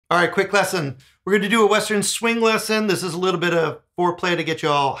All right, quick lesson. We're going to do a Western swing lesson. This is a little bit of foreplay to get you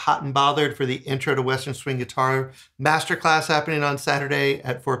all hot and bothered for the Intro to Western Swing Guitar Masterclass happening on Saturday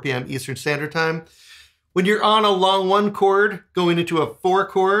at 4 p.m. Eastern Standard Time. When you're on a long 1 chord going into a 4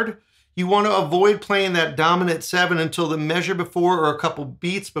 chord, you want to avoid playing that dominant 7 until the measure before or a couple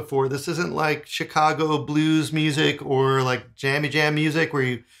beats before. This isn't like Chicago blues music or like jammy jam music where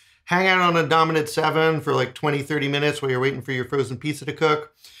you hang out on a dominant 7 for like 20, 30 minutes while you're waiting for your frozen pizza to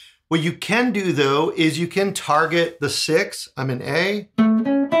cook. What you can do though is you can target the 6, I'm in A,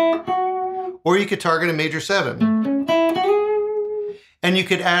 or you could target a major 7. And you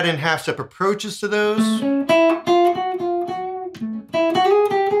could add in half-step approaches to those.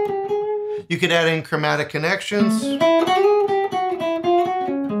 You could add in chromatic connections.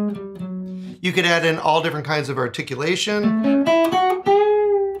 You could add in all different kinds of articulation.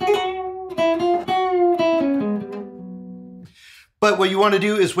 But what you want to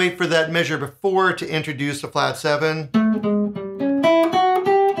do is wait for that measure before to introduce a flat 7.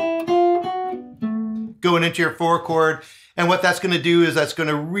 Going into your 4 chord. And what that's going to do is that's going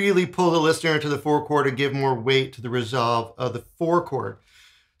to really pull the listener into the 4 chord and give more weight to the resolve of the 4 chord.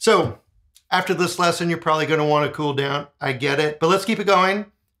 So after this lesson, you're probably going to want to cool down. I get it. But let's keep it going.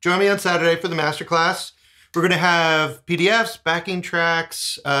 Join me on Saturday for the masterclass. We're going to have PDFs, backing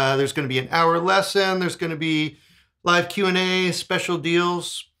tracks. There's going to be an hour lesson. There's going to be live Q&A, special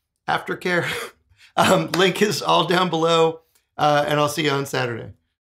deals, aftercare. Link is all down below. And I'll see you on Saturday.